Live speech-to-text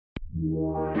Hey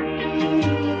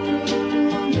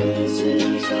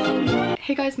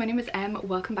guys, my name is Em.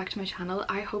 Welcome back to my channel.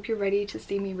 I hope you're ready to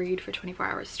see me read for 24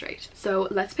 hours straight. So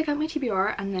let's pick out my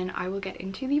TBR and then I will get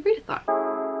into the readathon.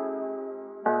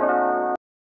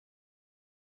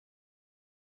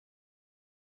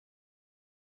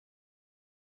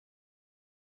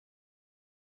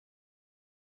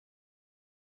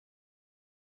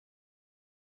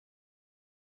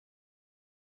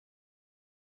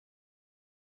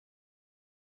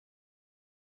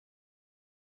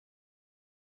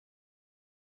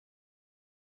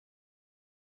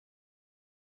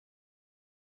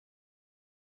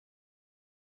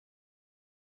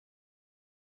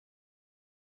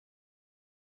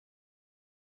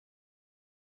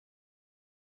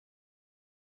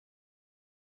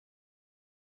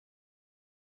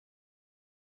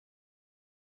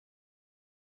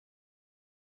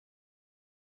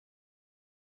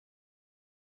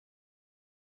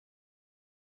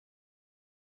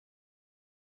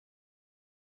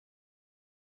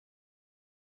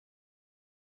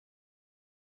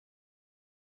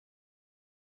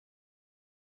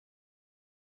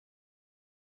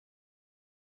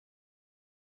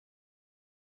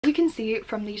 You can see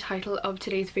from the title of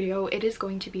today's video, it is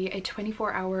going to be a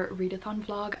 24-hour readathon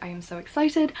vlog. I am so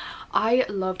excited. I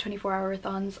love 24-hour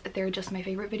thons. They're just my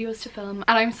favorite videos to film,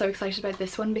 and I'm so excited about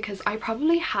this one because I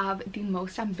probably have the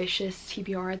most ambitious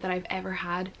TBR that I've ever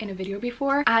had in a video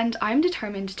before, and I'm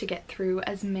determined to get through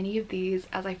as many of these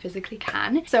as I physically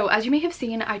can. So as you may have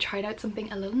seen, I tried out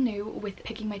something a little new with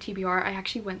picking my TBR. I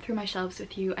actually went through my shelves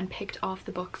with you and picked off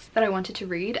the books that I wanted to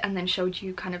read and then showed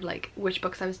you kind of like which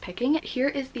books I was picking. Here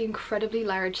is the incredibly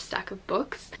large stack of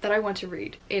books that I want to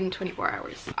read in 24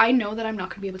 hours. I know that I'm not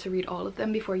going to be able to read all of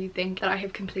them before you think that I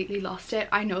have completely lost it.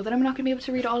 I know that I'm not going to be able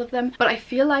to read all of them, but I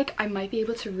feel like I might be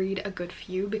able to read a good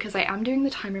few because I am doing the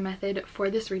timer method for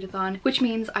this readathon, which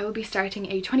means I will be starting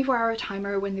a 24-hour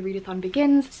timer when the readathon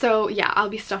begins. So yeah, I'll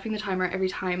be stopping the timer every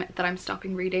time that I'm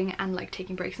stopping reading and like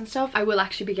taking breaks and stuff. I will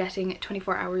actually be getting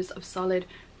 24 hours of solid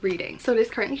reading. So it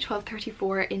is currently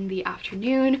 12:34 in the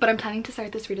afternoon, but I'm planning to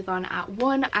start this readathon at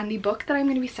 1, and the book that I'm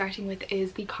going to be starting with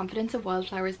is The Confidence of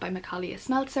Wildflowers by Macaulay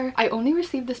Smeltzer. I only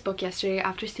received this book yesterday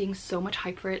after seeing so much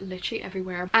hype for it literally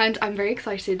everywhere, and I'm very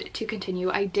excited to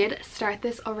continue. I did start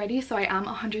this already, so I am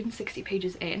 160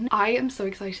 pages in. I am so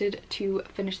excited to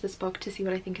finish this book, to see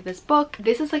what I think of this book.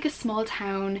 This is like a small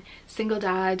town, single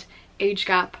dad, age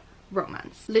gap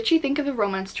romance. Literally think of a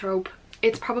romance trope.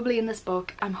 It's probably in this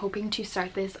book. I'm hoping to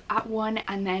start this at 1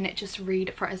 and then just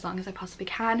read for as long as I possibly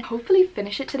can. Hopefully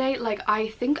finish it today. Like, I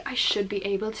think I should be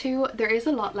able to. There is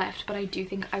a lot left, but I do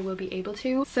think I will be able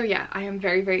to. So yeah, I am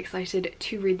very, very excited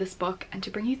to read this book and to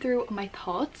bring you through my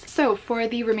thoughts. So for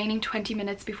the remaining 20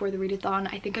 minutes before the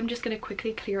readathon, I think I'm just going to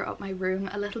quickly clear up my room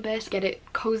a little bit, get it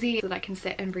cozy so that I can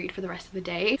sit and read for the rest of the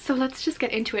day. So let's just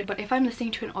get into it. But if I'm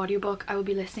listening to an audiobook, I will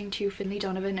be listening to Finlay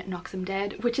Donovan Knocks 'Em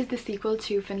Dead, which is the sequel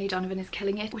to Finlay Donovan is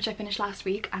Killing It, which I finished last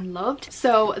week and loved.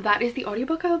 So that is the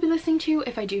audiobook I will be listening to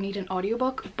if I do need an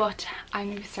audiobook, but I'm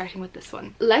going to be starting with this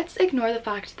one. Let's ignore the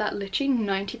fact that literally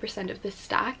 90% of this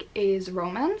stack is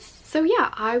romance. So yeah,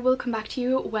 I will come back to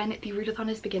you when the readathon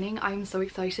is beginning. I'm so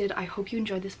excited. I hope you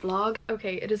enjoyed this vlog.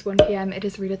 Okay, it is 1 p.m. It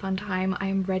is readathon time. I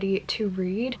am ready to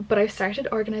read, but I've started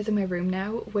organizing my room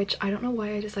now, which I don't know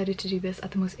why I decided to do this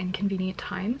at the most inconvenient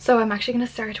time. So I'm actually going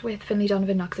to start with Finlay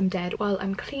Donovan Knocks 'Em Dead while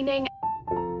I'm cleaning.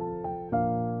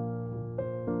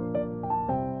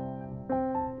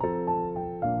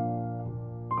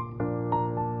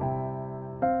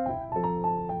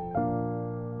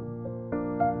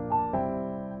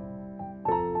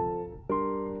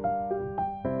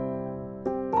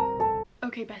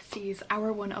 Okay besties,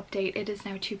 hour 1 update. It is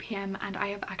now 2 p.m. and I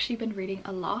have actually been reading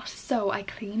a lot. So I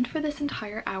cleaned for this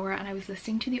entire hour and I was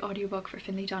listening to the audiobook for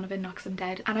Finlay Donovan Knocks 'Em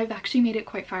Dead, and I've actually made it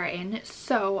quite far in.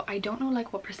 So I don't know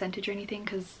like what percentage or anything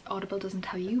because Audible doesn't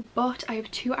tell you, but I have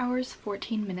 2 hours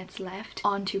 14 minutes left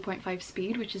on 2.5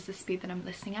 speed, which is the speed that I'm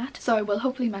listening at. So I will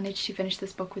hopefully manage to finish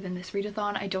this book within this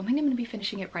readathon. I don't think I'm going to be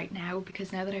finishing it right now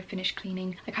because now that I've finished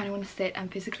cleaning, I kind of want to sit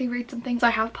and physically read something. So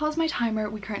I have paused my timer.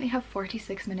 We currently have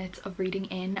 46 minutes of reading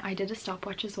in. I did a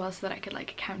stopwatch as well so that I could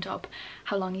like count up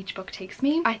how long each book takes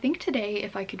me. I think today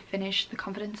if I could finish The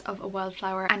Confidence of a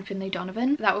Wildflower and Finlay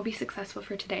Donovan, that would be successful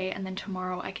for today, and then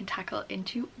tomorrow I can tackle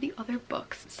into the other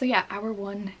books. So yeah, hour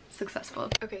 1 successful.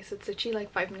 Okay, so it's literally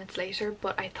like 5 minutes later,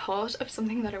 but I thought of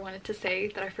something that I wanted to say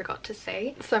that I forgot to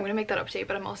say, so I'm gonna make that update.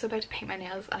 But I'm also about to paint my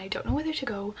nails and I don't know whether to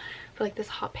go for like this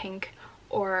hot pink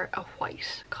or a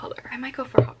white color. I might go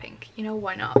for hot pink, you know,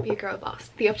 why not? Be a girl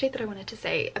boss. The update that I wanted to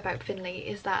say about Finley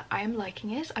is that I am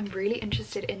liking it. I'm really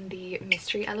interested in the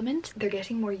mystery element. They're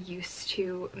getting more used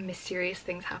to mysterious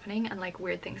things happening and like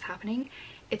weird things happening.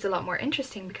 It's a lot more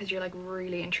interesting because you're like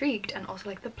really intrigued, and also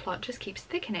like the plot just keeps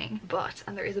thickening. But,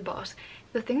 and there is a but,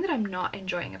 the thing that I'm not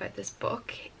enjoying about this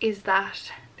book is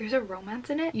that there's a romance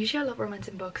in it. Usually I love romance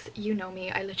in books, you know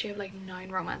me, I literally have like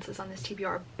 9 romances on this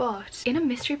TBR, but in a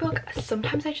mystery book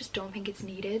sometimes I just don't think it's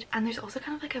needed. And there's also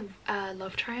kind of like a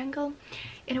love triangle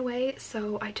in a way,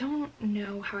 so I don't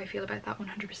know how I feel about that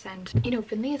 100%. You know,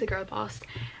 Finley is a girl boss,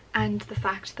 and the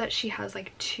fact that she has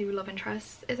like 2 love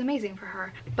interests is amazing for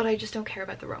her, but I just don't care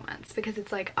about the romance because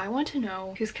it's like, I want to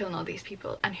know who's killing all these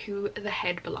people and who the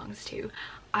head belongs to.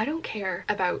 I don't care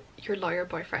about your lawyer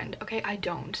boyfriend, okay? I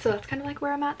don't. So that's kind of like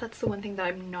where I'm at. That's the one thing that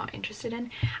I'm not interested in.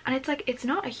 And it's like, it's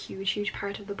not a huge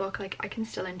part of the book. Like, I can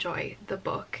still enjoy the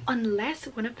book unless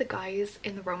one of the guys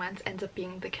in the romance ends up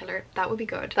being the killer. That would be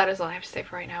good. That is all I have to say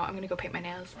for right now. I'm gonna go paint my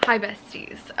nails. Hi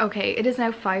besties. Okay, it is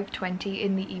now 5:20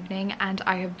 in the evening and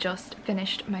I have just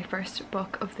finished my first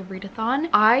book of the readathon.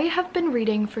 I have been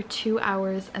reading for 2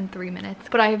 hours and 3 minutes,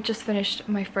 but I have just finished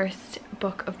my first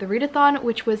book of the readathon,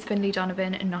 which was Finley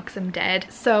Donovan Knocks Him Dead.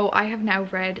 So I have now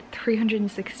read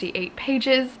 368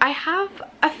 pages. I have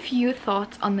a few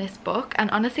thoughts on this book,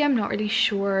 and honestly I'm not really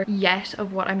sure yet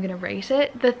of what I'm gonna rate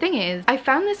it. The thing is, I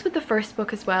found this with the first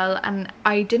book as well, and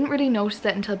I didn't really notice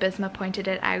it until Bisma pointed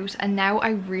it out, and now I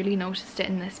really noticed it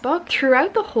in this book.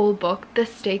 Throughout the whole book, the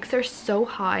stakes are so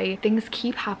high, things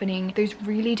keep happening, there's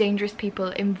really dangerous people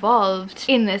involved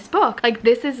in this book. Like,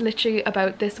 this is literally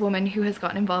about this woman who has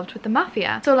gotten involved with the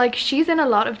mafia. So like, she's in a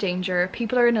lot of danger,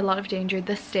 people are in a lot of danger,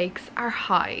 the stakes are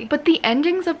high. But the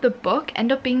endings of the book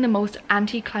end up being the most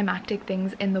anticlimactic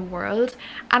things in the world,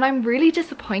 and I'm really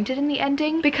disappointed in the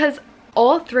ending because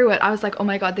all through it I was like, oh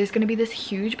my god, there's gonna be this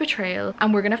huge betrayal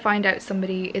and we're gonna find out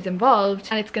somebody is involved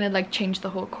and it's gonna like change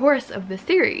the whole course of the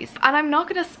series. And I'm not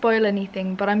gonna spoil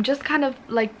anything, but I'm just kind of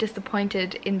like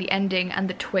disappointed in the ending and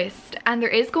the twist. And there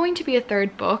is going to be a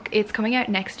 3rd book. It's coming out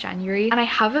next January, and I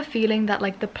have a feeling that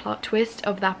like the plot twist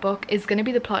of that book is gonna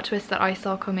be the plot twist that I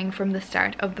saw coming from the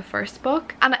start of the first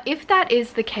book. And if that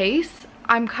is the case,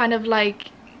 I'm kind of like,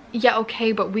 yeah,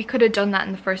 okay, but we could have done that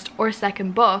in the 1st or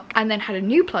 2nd book and then had a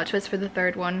new plot twist for the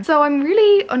 3rd one. So I'm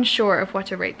really unsure of what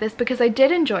to rate this because I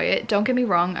did enjoy it, don't get me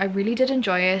wrong, I really did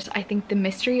enjoy it. I think the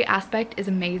mystery aspect is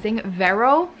amazing.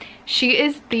 Vero, she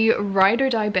is the ride or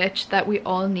die bitch that we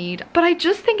all need, but I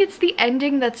just think it's the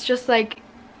ending that's just like,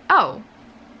 oh,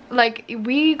 like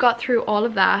we got through all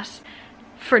of that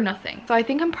for nothing. So I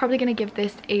think I'm probably gonna give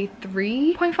this a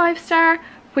 3.5 star,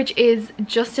 which is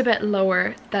just a bit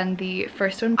lower than the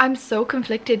first one. I'm so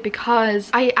conflicted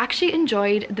because I actually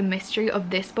enjoyed the mystery of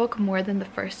this book more than the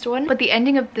first one, but the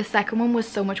ending of the second one was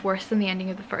so much worse than the ending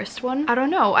of the first one. I don't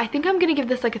know, I think I'm gonna give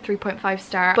this like a 3.5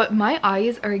 star, but my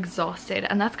eyes are exhausted,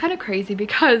 and that's kind of crazy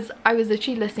because I was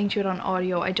literally listening to it on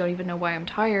audio. I don't even know why I'm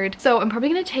tired. So I'm probably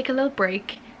gonna take a little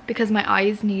break because my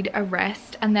eyes need a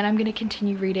rest, and then I'm going to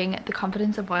continue reading The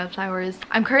Confidence of Wildflowers.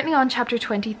 I'm currently on chapter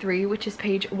 23, which is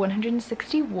page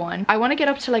 161. I want to get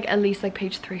up to like at least like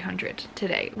page 300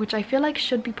 today, which I feel like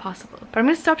should be possible. But I'm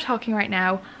going to stop talking right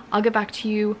now. I'll get back to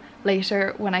you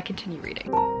later when I continue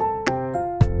reading.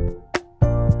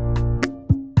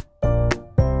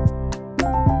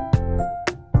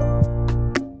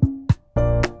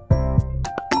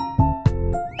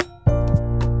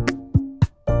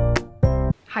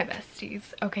 Hi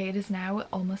besties. Okay, it is now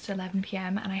almost 11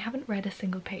 p.m. and I haven't read a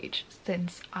single page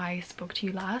since I spoke to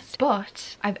you last,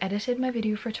 but I've edited my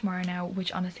video for tomorrow now,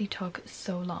 which honestly took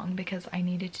so long because I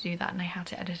needed to do that and I had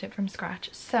to edit it from scratch.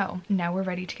 So now we're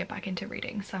ready to get back into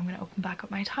reading. So I'm going to open back up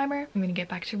my timer. I'm going to get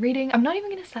back to reading. I'm not even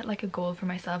going to set like a goal for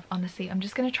myself, honestly. I'm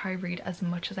just going to try read as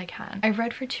much as I can. I've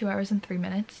read for 2 hours and 3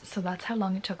 minutes, so that's how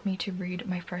long it took me to read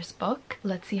my first book.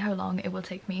 Let's see how long it will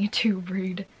take me to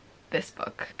read this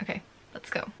book. Okay, let's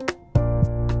go.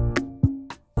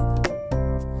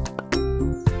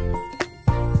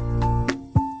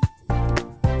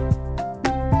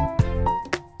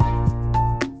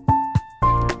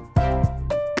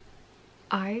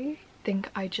 I think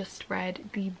I just read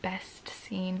the best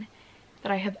scene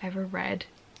that I have ever read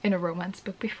in a romance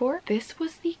book before. This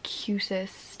was the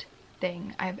cutest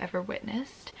thing I've ever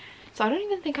witnessed. So I don't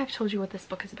even think I've told you what this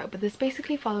book is about, but this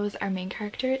basically follows our main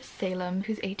character, Salem,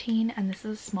 who's 18, and this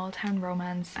is a small town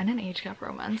romance and an age gap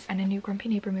romance, and a new grumpy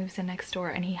neighbor moves in next door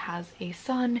and he has a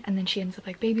son, and then she ends up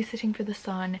like babysitting for the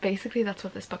son. Basically that's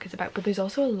what this book is about, but there's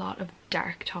also a lot of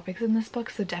dark topics in this book,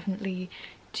 so definitely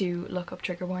do look up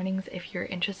trigger warnings if you're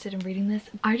interested in reading this.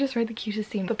 I just read the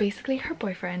cutest scene, but basically her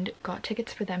boyfriend got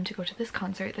tickets for them to go to this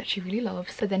concert that she really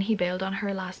loves, but then he bailed on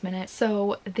her last minute.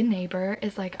 So the neighbor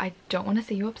is like, I don't want to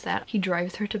see you upset. He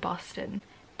drives her to Boston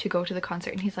to go to the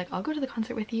concert, and he's like, I'll go to the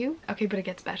concert with you. Okay, but it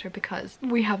gets better because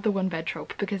we have the one bed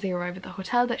trope, because they arrive at the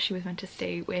hotel that she was meant to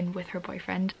stay in with her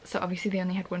boyfriend, so obviously they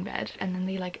only had one bed, and then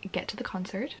they like get to the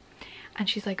concert and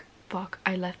she's like, fuck,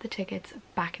 I left the tickets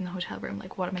back in the hotel room,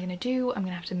 like what am I gonna do? I'm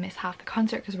gonna have to miss half the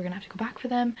concert because we're gonna have to go back for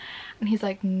them. And he's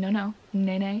like, no,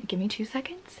 nay, give me 2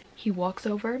 seconds. He walks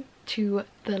over to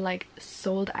the like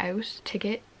sold out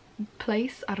ticket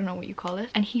place, I don't know what you call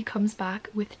it, and he comes back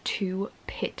with 2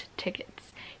 pit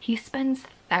tickets. He spends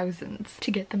thousands to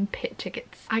get them pit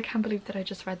tickets. I can't believe that I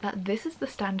just read that. This is the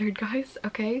standard, guys,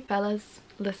 okay? Fellas,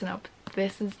 listen up.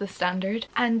 This is the standard.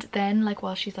 And then like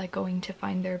while she's like going to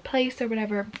find their place or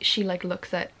whatever, she like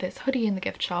looks at this hoodie in the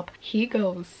gift shop. He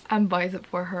goes and buys it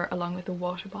for her along with a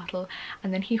water bottle,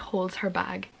 and then he holds her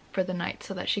bag for the night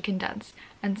so that she can dance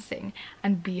and sing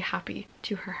and be happy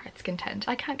to her heart's content.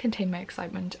 I can't contain my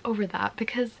excitement over that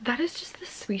because that is just the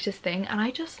sweetest thing, and I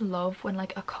just love when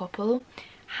like a couple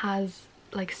has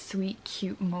like sweet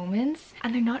cute moments,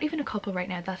 and they're not even a couple right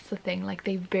now. That's the thing, like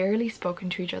they've barely spoken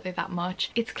to each other that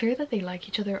much. It's clear that they like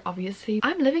each other, obviously.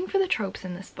 I'm living for the tropes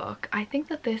in this book. I think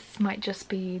that this might just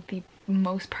be the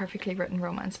most perfectly written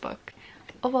romance book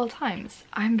of all times.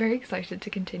 I'm very excited to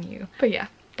continue, but yeah,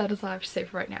 that is all I have to say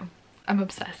for right now. I'm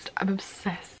obsessed. I'm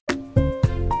obsessed.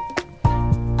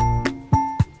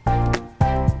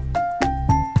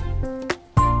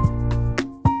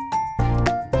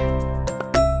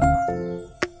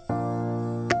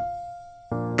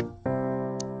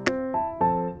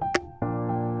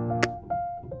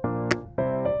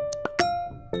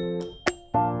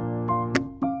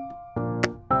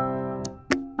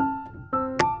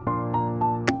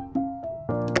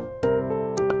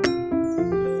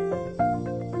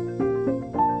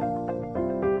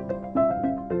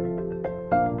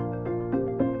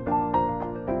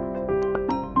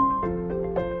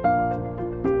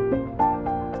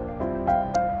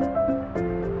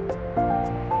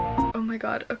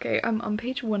 God, okay, I'm on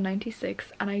page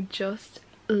 196 and I just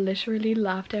literally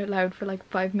laughed out loud for like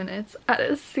 5 minutes at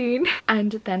a scene,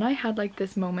 and then I had like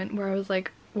this moment where I was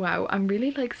like, wow, I'm really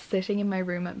like sitting in my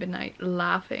room at midnight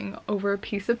laughing over a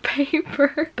piece of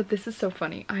paper. But this is so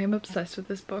funny. I am obsessed with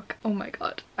this book. Oh my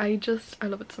god, I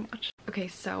love it so much. Okay,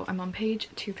 so I'm on page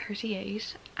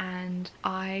 238 and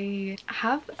I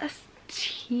have a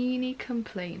teeny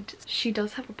complaint. She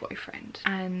does have a boyfriend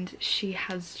and she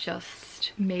has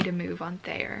just made a move on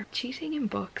there. Cheating in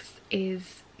books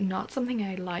is not something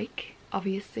I like,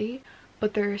 obviously,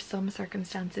 but there are some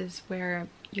circumstances where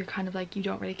you're kind of like, you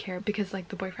don't really care because like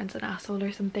the boyfriend's an asshole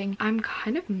or something. I'm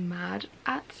kind of mad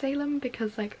at Salem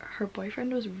because like her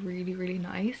boyfriend was really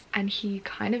nice and he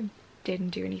kind of didn't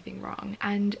do anything wrong,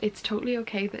 and it's totally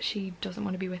okay that she doesn't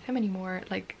want to be with him anymore.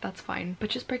 Like, that's fine, but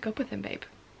just break up with him, babe.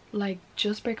 Like,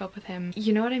 just break up with him.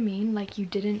 You know what I mean? Like, you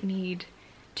didn't need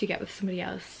to get with somebody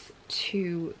else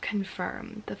to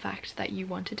confirm the fact that you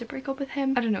wanted to break up with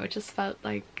him. I don't know, it just felt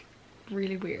like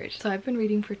really weird. So I've been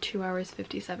reading for 2 hours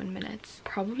 57 minutes.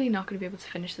 Probably not going to be able to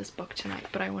finish this book tonight,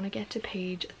 but I want to get to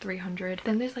page 300.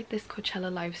 Then there's like this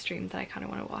Coachella live stream that I kind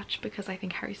of want to watch because I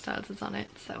think Harry Styles is on it,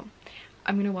 so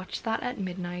I'm gonna watch that at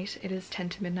midnight. It is 10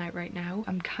 to midnight right now.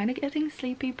 I'm kind of getting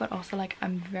sleepy, but also like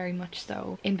I'm very much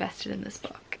so invested in this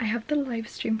book. I have the live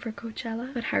stream for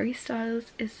Coachella, but Harry Styles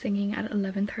is singing at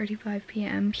 11:35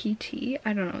 p.m. PT.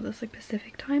 I don't know, that's like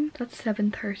Pacific time. That's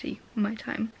 7:30 my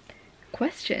time.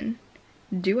 Question: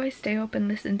 do I stay up and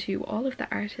listen to all of the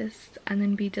artists and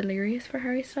then be delirious for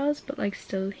Harry Styles but like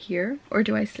still here, or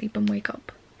do I sleep and wake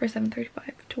up for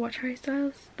 7:35 to watch Harry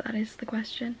Styles? That is the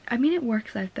question. I mean, it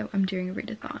works out though. I'm doing a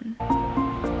readathon.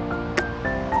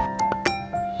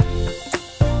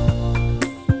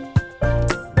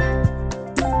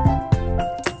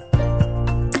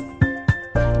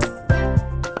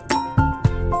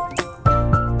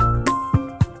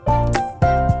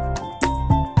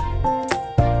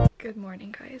 Good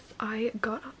morning, guys. I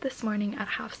got up this morning at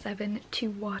 7:30 to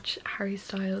watch Harry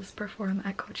Styles perform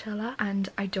at Coachella, and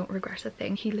I don't regret a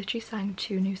thing. He literally sang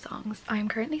 2 new songs. I am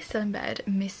currently still in bed.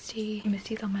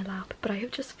 Misty's on my lap, but I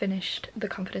have just finished The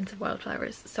Confidence of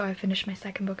Wildflowers, so I finished my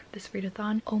second book of this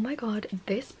readathon. Oh my god,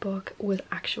 this book was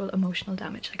actual emotional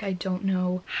damage. Like, I don't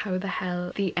know how the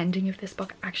hell the ending of this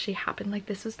book actually happened. Like,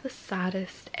 this was the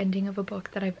saddest ending of a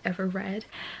book that I've ever read,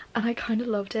 and I kind of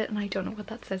loved it, and I don't know what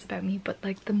that says about me, but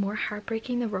like the more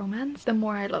heartbreaking the romance, the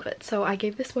more I love it. So I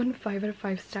gave this one 5 out of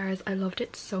 5 stars. I loved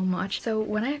it so much. So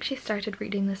when I actually started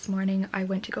reading this morning, I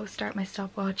went to go start my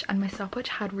stopwatch and my stopwatch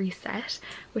had reset,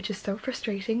 which is so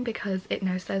frustrating because it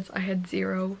now says I had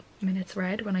 0 minutes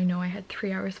read when I know I had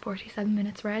 3 hours 47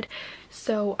 minutes read.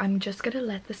 So I'm just gonna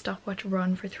let the stopwatch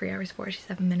run for 3 hours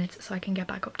 47 minutes so I can get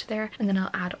back up to there, and then I'll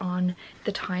add on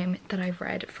the time that I've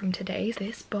read from today.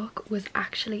 This book was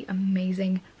actually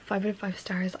amazing. 5 out of 5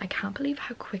 stars. I can't believe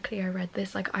how quickly I read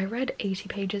this. Like, I read 80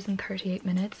 pages in 38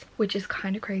 minutes, which is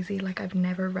kind of crazy. Like, I've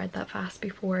never read that fast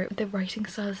before. The writing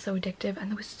style is so addictive, and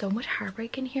there was so much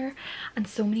heartbreak in here and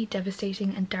so many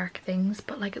devastating and dark things,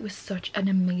 but like, it was such an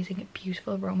amazing,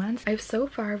 beautiful romance. I've so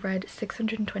far read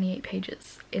 628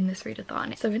 pages in this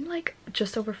readathon. So in like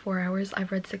just over 4 hours,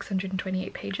 I've read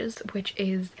 628 pages, which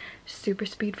is super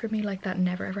speed for me. Like, that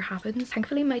never ever happens.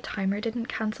 Thankfully my timer didn't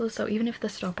cancel, so even if the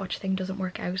stopwatch thing doesn't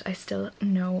work out, I still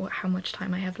know how much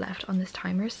time I have left on this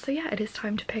timer. So yeah, it is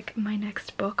time to pick my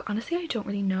next book. Honestly, I don't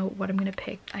really know what I'm gonna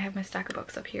pick. I have my stack of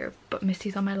books up here, but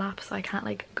Misty's on my lap, so I can't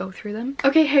like go through them.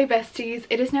 Okay, hey besties,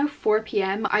 it is now 4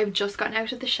 p.m. I've just gotten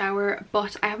out of the shower,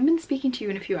 but I haven't been speaking to you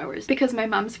in a few hours because my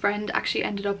mom's friend actually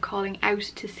ended up calling out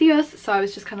to see us, so I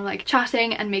was just kind of like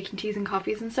chatting and making teas and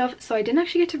coffees and stuff, so I didn't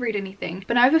actually get to read anything.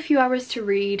 But now I have a few hours to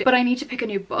read, but I need to pick a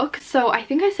new book. So I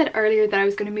think I said earlier that I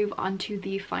was going to move on to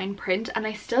the fine print, and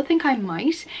I still think I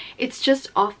might. It's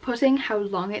just off-putting how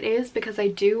long it is because I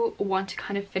do want to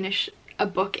kind of finish a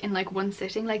book in like one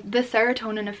sitting. Like, the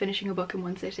serotonin of finishing a book in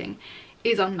one sitting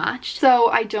is unmatched, so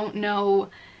I don't know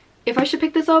if I should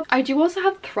pick this up. I do also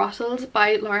have Throttled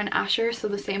by Lauren Asher, so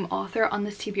the same author, on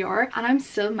this TBR, and I'm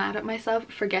still mad at myself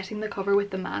for getting the cover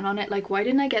with the man on it. Like, why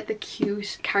didn't I get the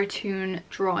cute cartoon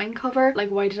drawing cover?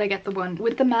 Like, why did I get the one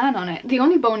with the man on it? The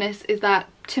only bonus is that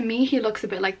to me he looks a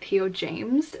bit like Theo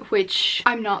James, which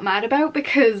I'm not mad about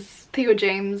because Theo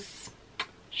James,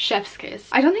 chef's kiss.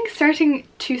 I don't think starting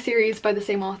 2 series by the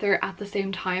same author at the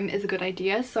same time is a good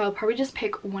idea, so I'll probably just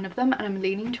pick one of them, and I'm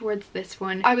leaning towards this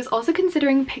one. I was also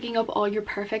considering picking up All Your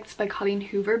Perfects by Colleen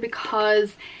Hoover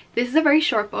because this is a very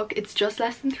short book. It's just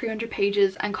less than 300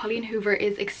 pages, and Colleen Hoover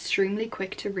is extremely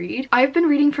quick to read. I've been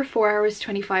reading for 4 hours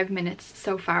 25 minutes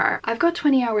so far. I've got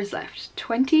 20 hours left.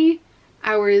 20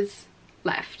 hours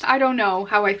left. I don't know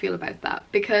how I feel about that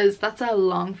because that's a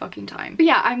long fucking time. But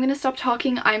yeah, I'm gonna stop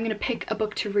talking. I'm gonna pick a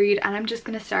book to read, and I'm just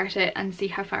gonna start it and see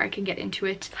how far I can get into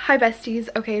it. Hi besties.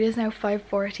 Okay, it is now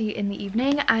 5:40 in the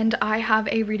evening, and I have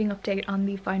a reading update on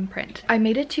the fine print. I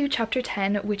made it to chapter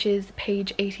 10, which is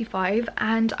page 85,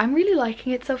 and I'm really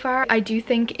liking it so far. I do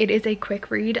think it is a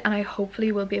quick read, and I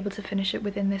hopefully will be able to finish it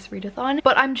within this readathon,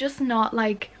 but I'm just not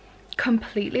like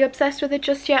completely obsessed with it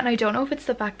just yet, and I don't know if it's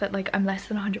the fact that like I'm less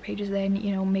than 100 pages in,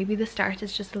 you know, maybe the start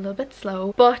is just a little bit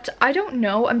slow, but I don't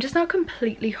know. I'm just not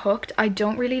completely hooked. I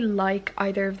don't really like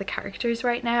either of the characters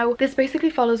right now. This basically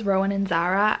follows Rowan and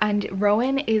Zara, and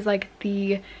Rowan is like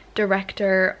the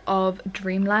director of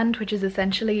Dreamland, which is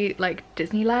essentially like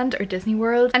Disneyland or Disney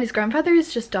World, and his grandfather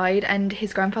has just died, and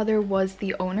his grandfather was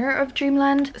the owner of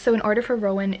Dreamland. So in order for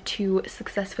Rowan to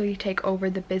successfully take over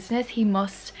the business, he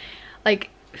must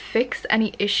like fix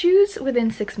any issues within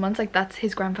 6 months. Like, that's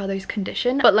his grandfather's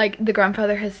condition, but like the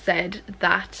grandfather has said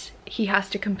that he has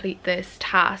to complete this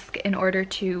task in order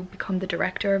to become the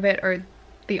director of it or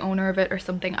the owner of it or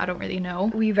something. I don't really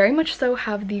know. We very much so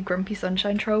have the grumpy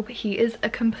sunshine trope. He is a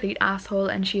complete asshole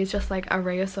and she is just like a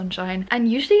ray of sunshine,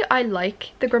 and usually I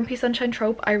like the grumpy sunshine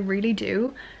trope, I really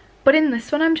do. But in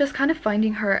this one, I'm just kind of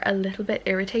finding her a little bit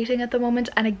irritating at the moment.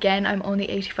 And again, I'm only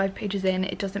 85 pages in.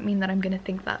 It doesn't mean that I'm going to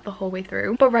think that the whole way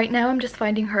through. But right now, I'm just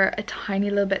finding her a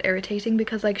tiny little bit irritating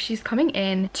because like she's coming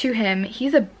in to him.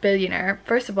 He's a billionaire.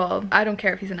 First of all, I don't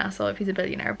care if he's an asshole, if he's a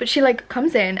billionaire. But she like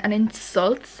comes in and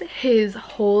insults his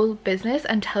whole business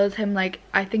and tells him like,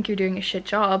 I think you're doing a shit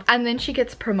job. And then she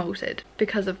gets promoted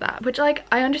because of that. Which like,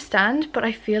 I understand, but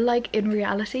I feel like in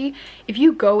reality, if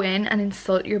you go in and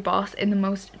insult your boss in the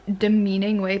most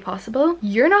demeaning way possible,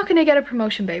 you're not gonna get a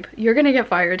promotion, babe. You're gonna get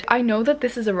fired. I know that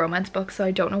this is a romance book, so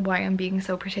I don't know why I'm being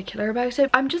so particular about it.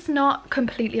 I'm just not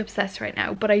completely obsessed right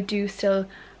now, but I do still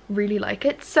really like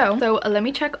it. So let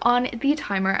me check on the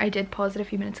timer. I did pause it a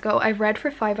few minutes ago. I've read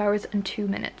for 5 hours and 2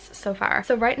 minutes so far.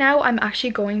 So right now I'm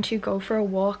actually going to go for a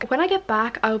walk. When I get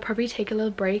back, I'll probably take a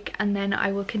little break and then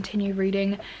I will continue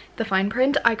reading the fine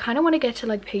print. I kind of want to get to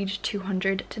like page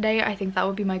 200 today. I think that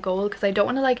would be my goal because I don't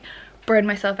want to like burn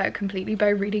myself out completely by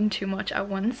reading too much at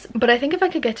once. But I think if I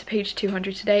could get to page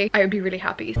 200 today, I would be really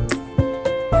happy.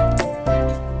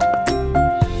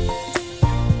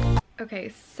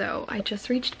 Okay, so I just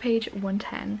reached page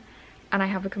 110 and I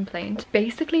have a complaint.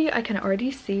 Basically, I can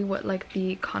already see what like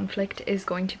the conflict is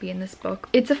going to be in this book.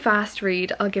 It's a fast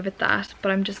read, I'll give it that,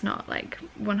 but I'm just not like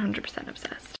 100%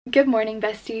 obsessed. Good morning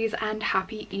besties and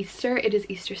happy Easter. It is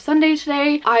Easter Sunday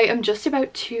today. I am just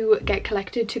about to get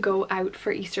collected to go out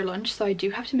for Easter lunch, so I do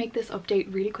have to make this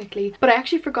update really quickly, but I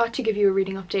actually forgot to give you a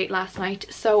reading update last night.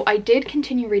 So I did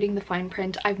continue reading the fine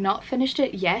print. I've not finished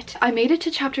it yet. I made it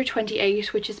to chapter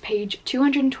 28, which is page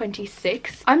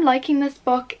 226. I'm liking this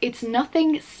book. It's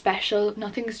nothing special,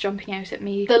 nothing's jumping out at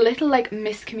me. The little like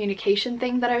miscommunication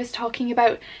thing that I was talking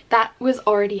about, that was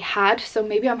already had, so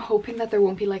maybe I'm hoping that there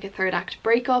won't be like a third act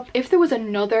breakup. If there was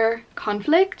another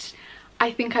conflict,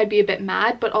 I think I'd be a bit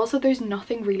mad, but also there's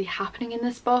nothing really happening in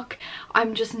this book.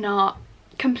 I'm just not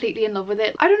completely in love with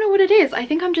it. I don't know what it is. I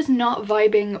think I'm just not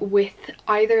vibing with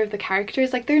either of the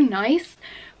characters. Like, they're nice,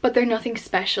 but they're nothing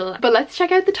special. But let's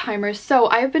check out the timer. So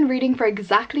I have been reading for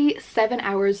exactly 7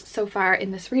 hours so far in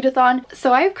this readathon.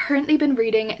 So I have currently been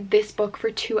reading this book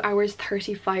for 2 hours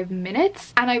 35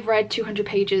 minutes, and I've read 200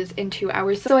 pages in 2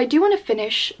 hours. So I do want to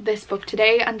finish this book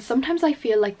today, and sometimes I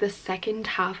feel like the second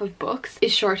half of books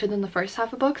is shorter than the first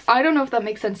half of books. I don't know if that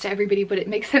makes sense to everybody, but it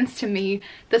makes sense to me.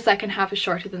 The second half is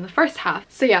shorter than the first half.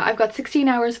 So yeah, I've got 16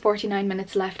 hours 49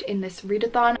 minutes left in this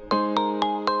readathon.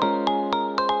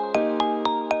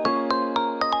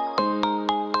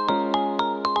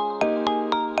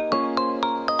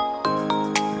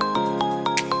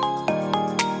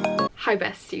 Hi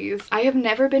besties. I have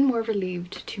never been more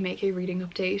relieved to make a reading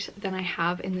update than I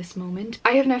have in this moment.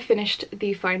 I have now finished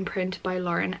the fine print by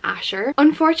Lauren Asher.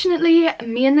 Unfortunately,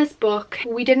 me and this book,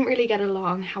 we didn't really get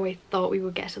along how I thought we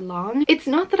would get along. It's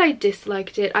not that I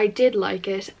disliked it, I did like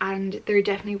it, and there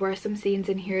definitely were some scenes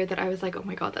in here that I was like, oh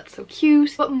my god, that's so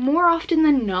cute. But more often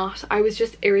than not, I was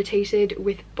just irritated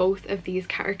with both of these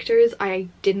characters. I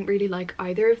didn't really like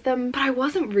either of them, but I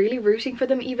wasn't really rooting for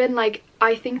them even. Like,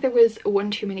 I think there was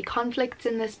one too many conflicts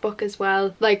in this book as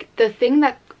well. Like, the thing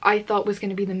that I thought was going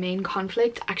to be the main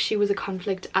conflict actually was a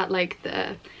conflict at like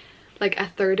a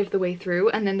third of the way through,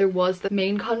 and then there was the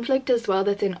main conflict as well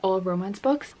that's in all romance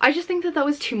books. I just think that that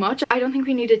was too much. I don't think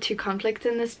we needed two conflicts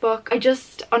in this book. I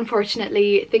just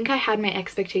unfortunately think I had my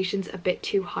expectations a bit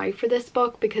too high for this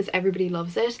book because everybody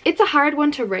loves it. It's a hard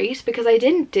one to rate because I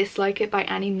didn't dislike it by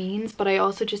any means, but I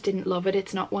also just didn't love it.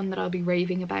 It's not one that I'll be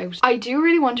raving about. I do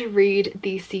really want to read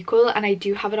the sequel, and I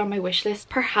do have it on my wish list.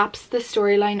 Perhaps the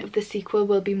storyline of the sequel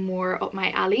will be more up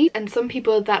my alley, and some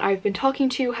people that I've been talking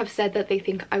to have said that they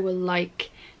think I will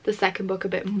like the second book a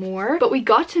bit more. But we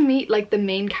got to meet like the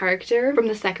main character from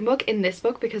the second book in this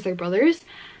book because they're brothers,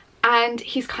 and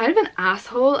he's kind of an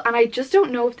asshole, and I just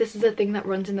don't know if this is a thing that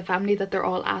runs in the family, that they're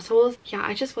all assholes. Yeah,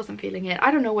 I just wasn't feeling it.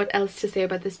 I don't know what else to say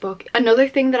about this book. Another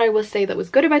thing that I will say that was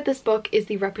good about this book is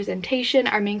the representation.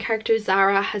 Our main character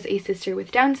Zara has a sister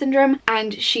with Down syndrome,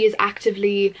 and she is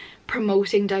actively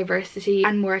promoting diversity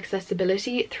and more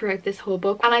accessibility throughout this whole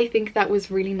book, and I think that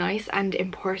was really nice and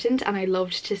important, and I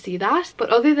loved to see that. But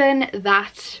other than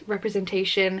that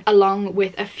representation, along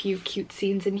with a few cute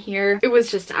scenes in here, it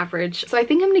was just average. So I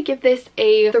think I'm gonna give this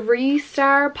a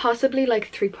 3-star, possibly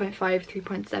like 3.5,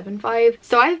 3.75.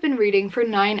 So I've been reading for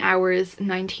 9 hours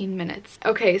 19 minutes.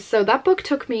 Okay, so that book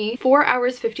took me 4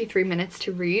 hours 53 minutes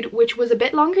to read, which was a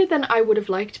bit longer than I would have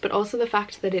liked, but also the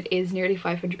fact that it is nearly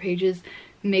 500 pages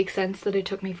makes sense that it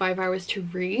took me 5 hours to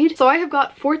read. So I have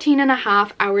got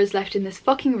 14.5 hours left in this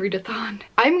fucking readathon.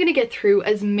 I'm gonna get through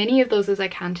as many of those as I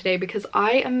can today because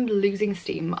I am losing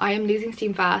steam. I am losing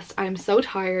steam fast. I am so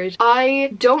tired.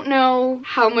 I don't know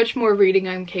how much more reading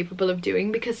I'm capable of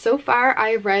doing because so far I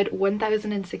have read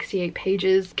 1068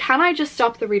 pages. Can I just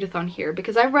stop the readathon here?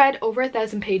 Because I've read over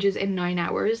 1,000 pages in 9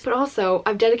 hours, but also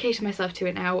I've dedicated myself to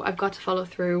it now. I've got to follow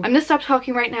through. I'm gonna stop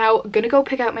talking right now. I'm gonna go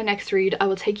pick out my next read. I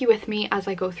will take you with me as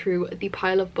I go through the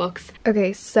pile of books.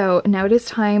 Okay, so now it is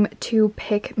time to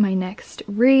pick my next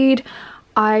read.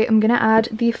 I am gonna add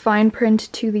the fine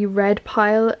print to the red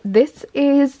pile. This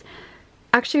is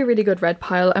actually a really good red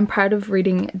pile. I'm proud of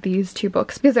reading these two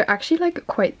books because they're actually like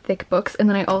quite thick books, and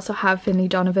then I also have Finlay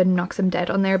Donovan Knocks 'Em Dead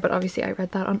on there, but obviously I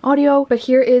read that on audio. But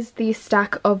here is the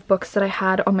stack of books that I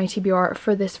had on my TBR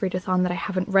for this readathon that I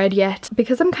haven't read yet.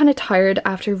 Because I'm kind of tired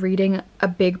after reading a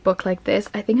big book like this,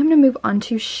 I think I'm gonna move on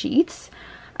to Sheets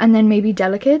and then maybe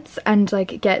Delicates and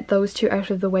like get those two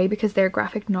out of the way because they're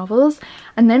graphic novels.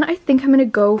 And then I think I'm gonna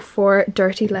go for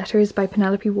Dirty Letters by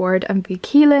Penelope Ward and V.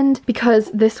 Keeland because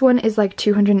this one is like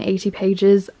 280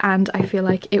 pages and I feel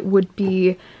like it would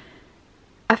be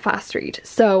a fast read.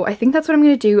 So I think that's what I'm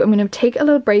gonna do. I'm gonna take a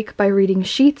little break by reading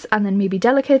Sheets and then maybe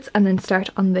Delicates and then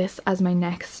start on this as my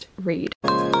next read.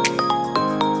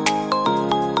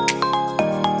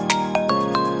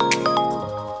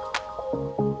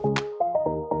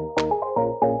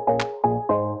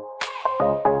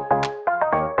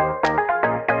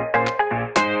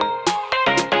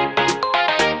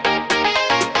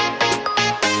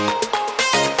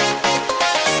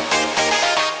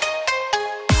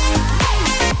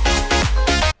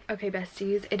 Okay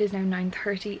besties, it is now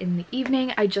 9:30 in the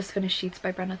evening. I just finished Sheets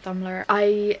by Brenna Thumler.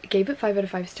 I gave it 5 out of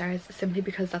 5 stars simply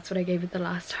because that's what I gave it the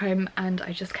last time, and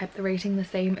I just kept the rating the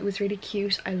same. It was really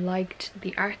cute. I liked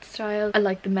the art style. I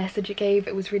liked the message it gave.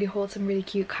 It was really wholesome, really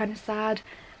cute, kind of sad.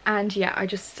 And yeah,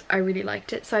 I really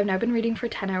liked it. So I've now been reading for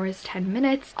 10 hours 10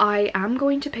 minutes. I am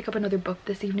going to pick up another book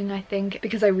this evening, I think,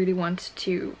 because I really want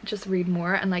to just read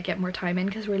more and like get more time in,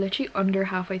 because we're literally under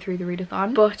halfway through the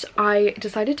readathon. But I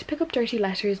decided to pick up Dirty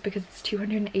Letters because it's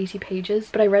 280 pages,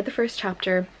 but I read the first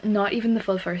chapter, not even the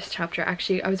full first chapter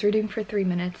actually. I was reading for 3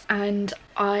 minutes and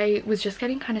I was just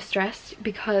getting kind of stressed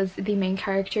because the main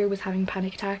character was having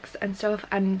panic attacks and stuff,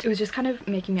 and it was just kind of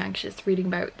making me anxious reading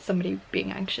about somebody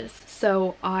being anxious.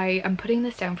 So I am putting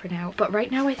this down for now, but right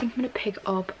now I think I'm going to pick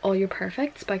up All Your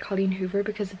Perfects by Colleen Hoover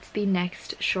because it's the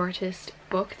next shortest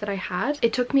book that I had.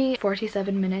 It took me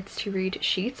 47 minutes to read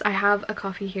Sheets. I have a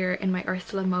coffee here in my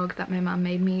Ursula mug that my mom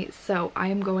made me, so I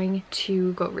am going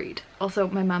to go read. Also,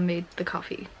 my mom made the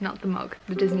coffee, not the mug.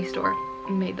 The Disney store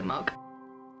made the mug.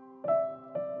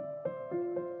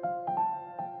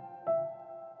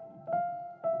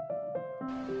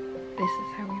 This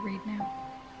is how we read now.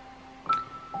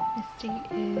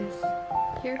 Misty is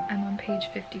here. I'm on page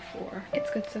 54.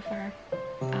 It's good so far.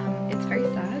 It's very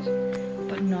sad,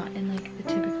 but not in like the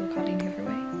typical Colleen Hoover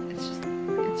way.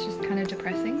 It's just kind of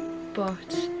depressing,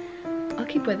 but I'll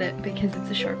keep with it because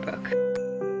it's a short book.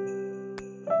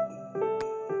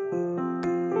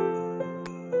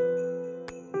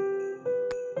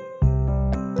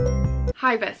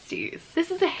 Hi besties. This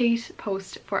is a hate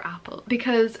post for Apple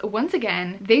because once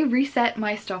again they reset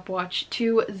my stopwatch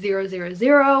to 000.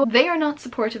 They are not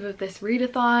supportive of this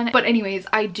readathon, but anyways,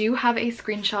 I do have a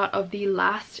screenshot of the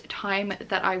last time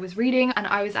that I was reading, and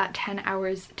I was at 10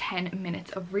 hours 10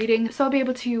 minutes of reading, so I'll be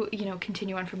able to, you know,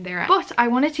 continue on from there. But I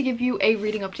wanted to give you a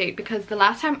reading update because the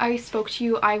last time I spoke to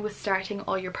you I was starting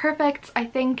All Your Perfects, I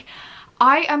think.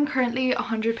 I am currently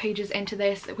 100 pages into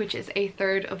this, which is a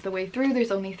third of the way through. There's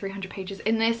only 300 pages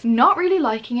in this. Not really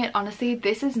liking it, honestly.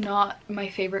 This is not my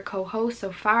favorite coho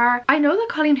so far. I know that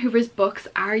Colleen Hoover's books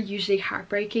are usually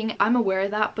heartbreaking. I'm aware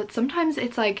of that, but sometimes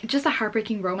it's like just a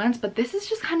heartbreaking romance, but this is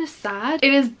just kind of sad.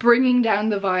 It is bringing down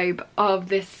the vibe of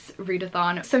this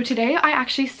readathon. So today I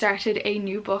actually started a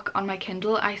new book on my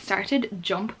Kindle. I started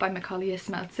Jump by Macaulay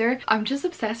Smeltzer. I'm just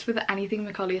obsessed with anything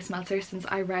Macaulay Smeltzer since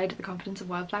I read The Confidence of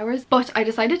Wildflowers, but I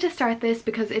decided to start this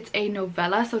because it's a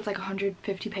novella, so it's like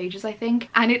 150 pages I think,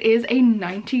 and it is a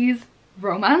 90s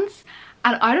romance.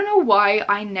 And I don't know why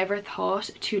I never thought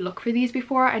to look for these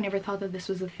before. I never thought that this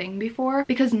was a thing before,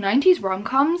 because 90s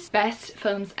rom-coms, best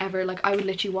films ever. Like I would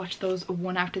literally watch those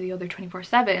one after the other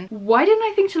 24/7. Why didn't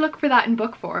I think to look for that in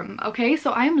book form? Okay,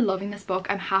 so I am loving this book.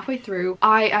 I'm halfway through.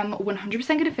 I am 100%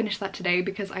 going to finish that today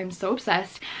because I'm so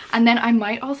obsessed. And then I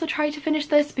might also try to finish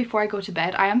this before I go to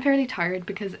bed. I am fairly tired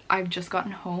because I've just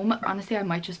gotten home. Honestly, I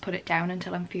might just put it down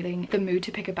until I'm feeling the mood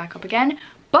to pick it back up again.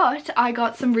 But I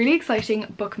got some really exciting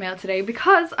book mail today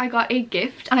because I got a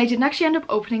gift, and I didn't actually end up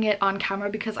opening it on camera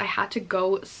because I had to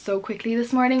go so quickly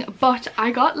this morning. But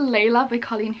I got Layla by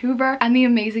Colleen Hoover, and the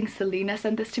amazing Selena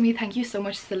sent this to me. Thank you so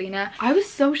much, Selena. I was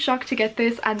so shocked to get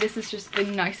this, and this is just the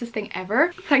nicest thing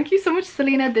ever. Thank you so much,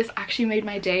 Selena. This actually made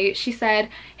my day. She said,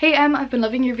 "Hey Em, I've been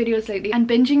loving your videos lately and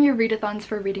binging your readathons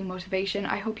for reading motivation.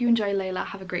 I hope you enjoy, Layla.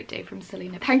 Have a great day," from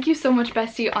Selena. Thank you so much,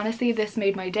 bestie. Honestly, this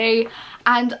made my day,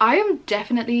 and I am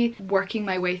definitely working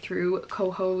my way through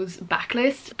Coho's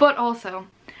backlist, but also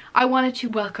I wanted to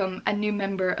welcome a new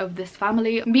member of this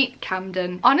family. Meet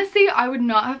Camden. Honestly, I would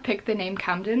not have picked the name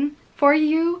Camden for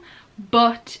you,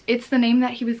 but it's the name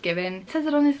that he was given. It says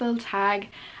it on his little tag,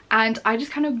 and I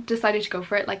just kind of decided to go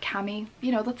for it, like Cammy.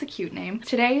 You know, that's a cute name.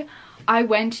 Today I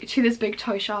went to this big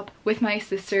toy shop with my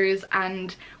sisters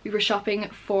and we were shopping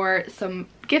for some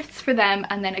gifts for them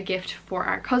and then a gift for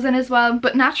our cousin as well.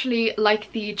 But naturally,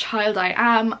 like the child I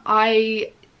am,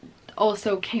 I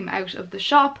also came out of the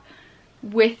shop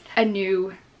with a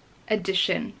new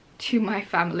addition to my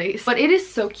family. But it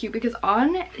is so cute because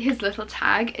on his little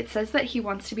tag it says that he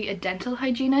wants to be a dental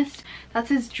hygienist. That's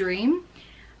his dream,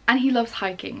 and he loves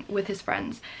hiking with his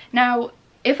friends. Now,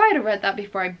 if I had read that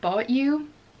before I bought you,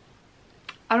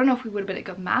 I don't know if we would have been a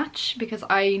good match because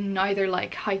I neither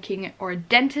like hiking or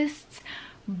dentists,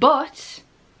 but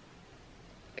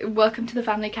welcome to the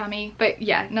family, Cammy. But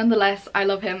yeah, nonetheless, I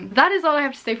love him. That is all I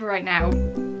have to say for right now.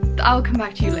 I'll come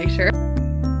back to you later.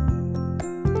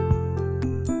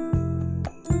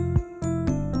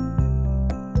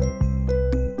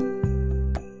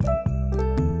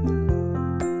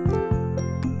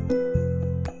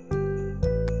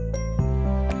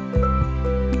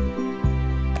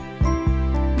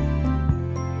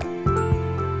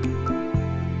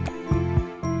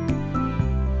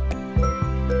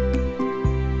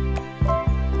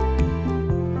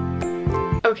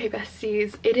 Okay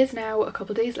besties, it is now a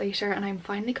couple days later and I'm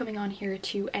finally coming on here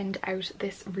to end out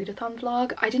this readathon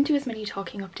vlog. I didn't do as many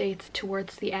talking updates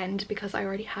towards the end because I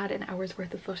already had an hour's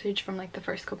worth of footage from like the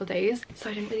first couple days, so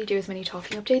I didn't really do as many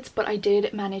talking updates, but I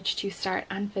did manage to start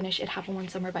and finish It Happened One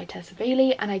Summer by Tessa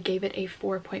Bailey and I gave it a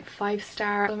 4.5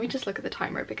 star. Let me just look at the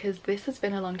timer because this has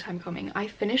been a long time coming. I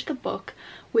finished the book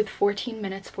with 14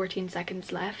 minutes 14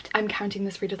 seconds left. I'm counting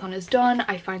this readathon as done.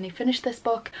 I finally finished this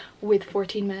book with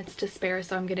 14 minutes to spare,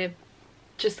 so I'm gonna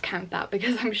just count that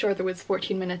because I'm sure there was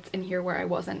 14 minutes in here where I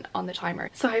wasn't on the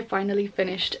timer. So I finally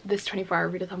finished this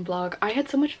 24-hour readathon vlog. I had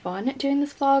so much fun doing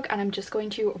this vlog and I'm just going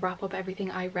to wrap up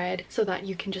everything I read so that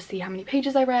you can just see how many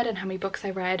pages I read and how many books I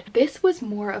read. This was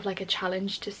more of like a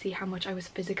challenge to see how much I was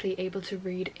physically able to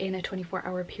read in a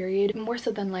 24-hour period, more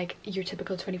so than like your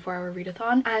typical 24-hour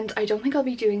readathon. And I don't think I'll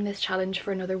be doing this challenge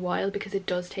for another while because it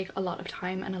does take a lot of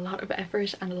time and a lot of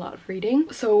effort and a lot of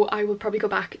reading. So I will probably go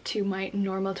back to my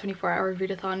normal 24-hour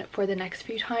readathon for the next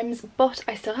few times, but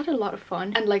I still had a lot of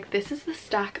fun. And like, this is the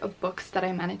stack of books that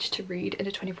I managed to read in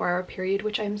a 24-hour period,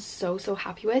 which I'm so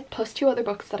happy with, plus 2 other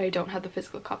books that I don't have the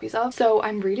physical copies of. So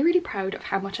I'm really proud of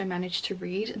how much I managed to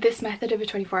read. This method of a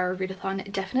 24-hour readathon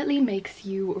definitely makes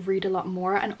you read a lot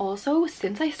more, and also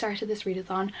since I started this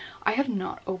readathon I have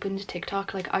not opened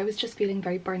TikTok. Like, I was just feeling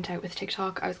very burnt out with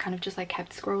TikTok. I was kind of just like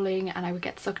kept scrolling and I would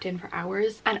get sucked in for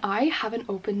hours, and I haven't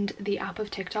opened the app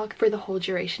of TikTok for the whole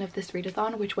duration of this readathon,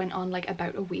 which went on like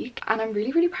about a week, and I'm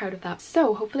really proud of that.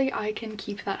 So hopefully I can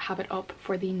keep that habit up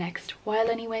for the next while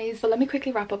anyways. But let me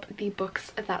quickly wrap up the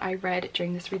books that I read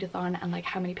during this readathon and like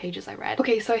how many pages I read.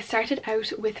 Okay, so I started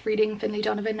out with reading Finlay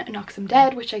Donovan Knocks 'Em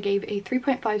Dead, which I gave a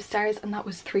 3.5 stars, and that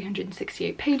was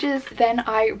 368 pages. Then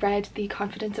I read The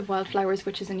Confidence of Wildflowers,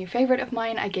 which is a new favorite of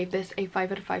mine. I gave this a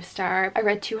 5 out of 5 star. I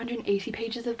read 280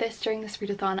 pages of this during this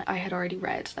readathon. I had already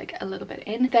read like a little bit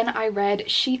in. Then I read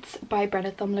Sheets by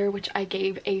Brenna Thumler, which I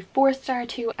gave a 4 star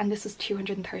to, and this was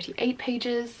 238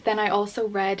 pages. Then I also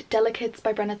read Delicates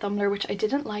by Brenna Thumler, which I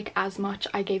didn't like as much.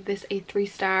 I gave this a 3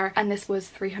 star, and this was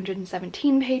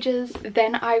 317 pages.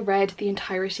 Then I read the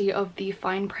entirety of The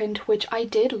Fine Print, which I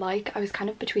did like. I was kind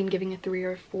of between giving a 3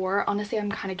 or a 4. Honestly,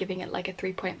 I'm kind of giving it like a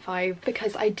 3.5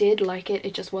 because I did like it.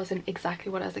 It just wasn't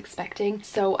exactly what I was expecting.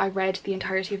 So I read the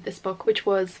entirety of this book, which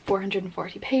was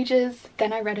 440 pages.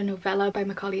 Then I read a novella by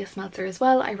Macaulay Smeltzer as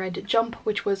well. I read Jump,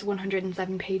 which was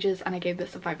 107 pages, and I gave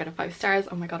this a 5 out of 5 stars.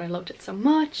 Oh my god, I loved it so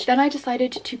much. Then I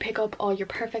decided to pick up All Your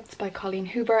Perfects by Colleen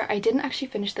Hoover. I didn't actually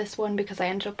finish this one because I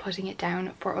ended up putting it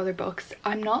down for other books.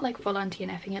 I'm not like full on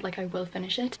DNFing it, like I will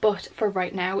finish it, but for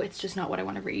right now it's just not what I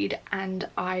want to read and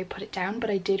I put it down. But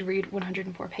I did read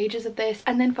 104 pages of this.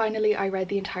 And then finally I read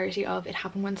the entirety of It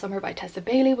Happened One Summer by Tessa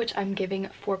Bailey, which I'm giving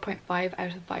 4.5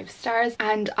 out of 5 stars.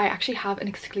 And I actually have an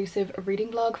exclusive reading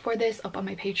vlog for this up on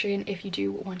my Patreon if you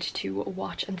do want to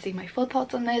watch and see my full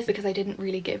thoughts on this, because I didn't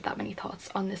really give that many thoughts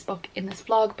on this book in this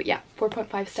vlog. But yeah,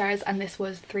 4.5 stars, and this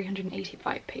was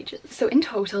 385 pages. So in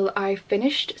total I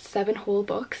finished 7 whole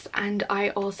books, and I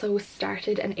also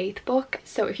started an 8th book.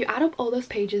 So if you add up all those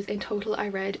pages, in total I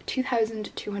read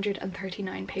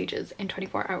 2,239 pages in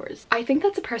 24 hours. I think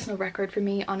that's a personal record for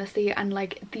me, honestly, and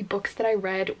like the books that I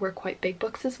read were quite big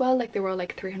books as well. Like they were all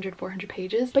like 300-400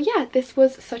 pages. But yeah, this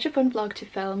was such a fun vlog to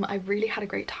film. I really had a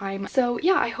great time. So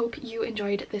yeah, I hope you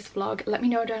enjoyed this vlog. Let me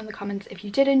know down in the comments if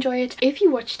you did enjoy it. If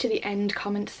you watched to the end,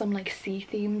 comment some like sea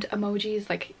themed emojis,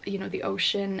 like, you know, the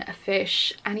ocean, a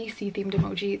fish, any sea themed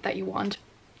emoji that you want.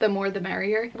 The more the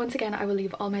merrier. Once again, I will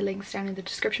leave all my links down in the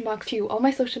description box to all my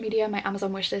social media, my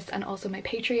Amazon wishlist, and also my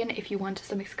Patreon if you want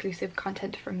some exclusive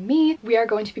content from me. We are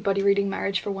going to be buddy reading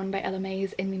Marriage for One by Ella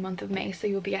Mays in the month of May, so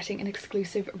you'll be getting an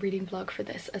exclusive reading vlog for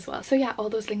this as well. So yeah, all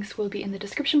those links will be in the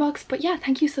description box. But yeah,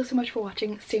 thank you so much for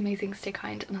watching. Stay amazing, stay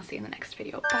kind, and I'll see you in the next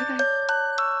video. Bye guys.